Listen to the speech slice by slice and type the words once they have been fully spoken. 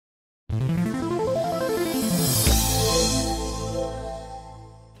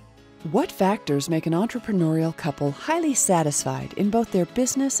What factors make an entrepreneurial couple highly satisfied in both their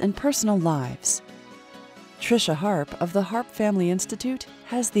business and personal lives? Trisha Harp of the Harp Family Institute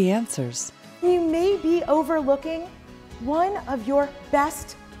has the answers. You may be overlooking one of your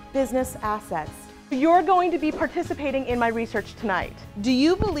best business assets. You're going to be participating in my research tonight. Do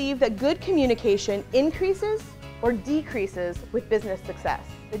you believe that good communication increases or decreases with business success?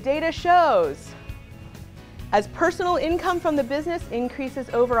 The data shows as personal income from the business increases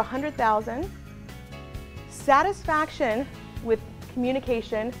over $100,000, satisfaction with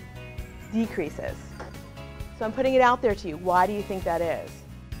communication decreases. So I'm putting it out there to you. Why do you think that is?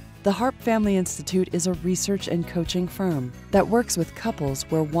 The Harp Family Institute is a research and coaching firm that works with couples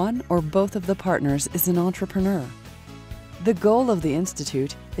where one or both of the partners is an entrepreneur. The goal of the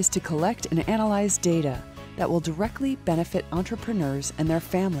Institute is to collect and analyze data that will directly benefit entrepreneurs and their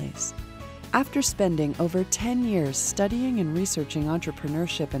families. After spending over 10 years studying and researching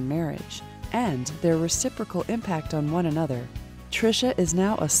entrepreneurship and marriage, and their reciprocal impact on one another, Trisha is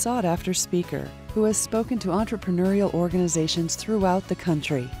now a sought-after speaker who has spoken to entrepreneurial organizations throughout the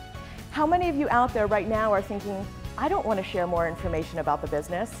country. How many of you out there right now are thinking, I don't want to share more information about the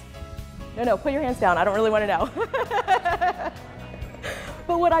business? No, put your hands down. I don't really want to know.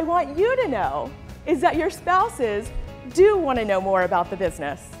 But what I want you to know is that your spouses do want to know more about the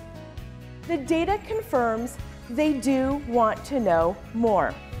business. The data confirms they do want to know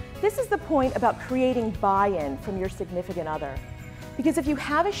more. This is the point about creating buy-in from your significant other. Because if you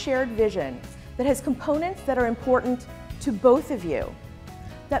have a shared vision that has components that are important to both of you,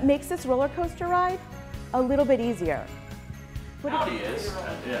 that makes this roller coaster ride a little bit easier. The reality is,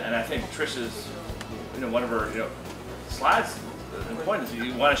 and I think Trisha's, one of her slides, the point is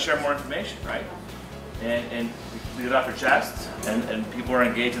you want to share more information, right? And get it off your chest, and people are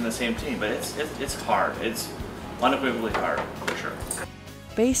engaged in the same team. But it's hard. It's unequivocally hard, for sure.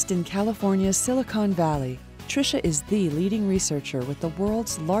 Based in California's Silicon Valley, Trisha is the leading researcher with the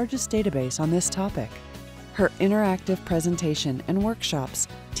world's largest database on this topic. Her interactive presentation and workshops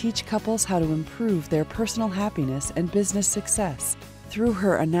teach couples how to improve their personal happiness and business success through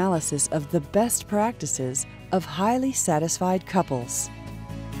her analysis of the best practices of highly satisfied couples.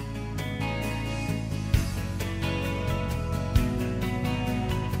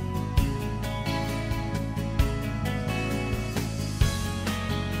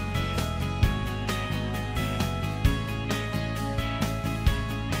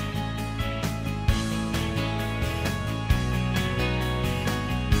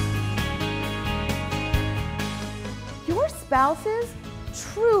 Your spouses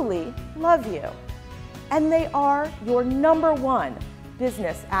truly love you, and they are your #1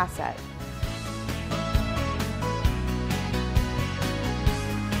 business asset.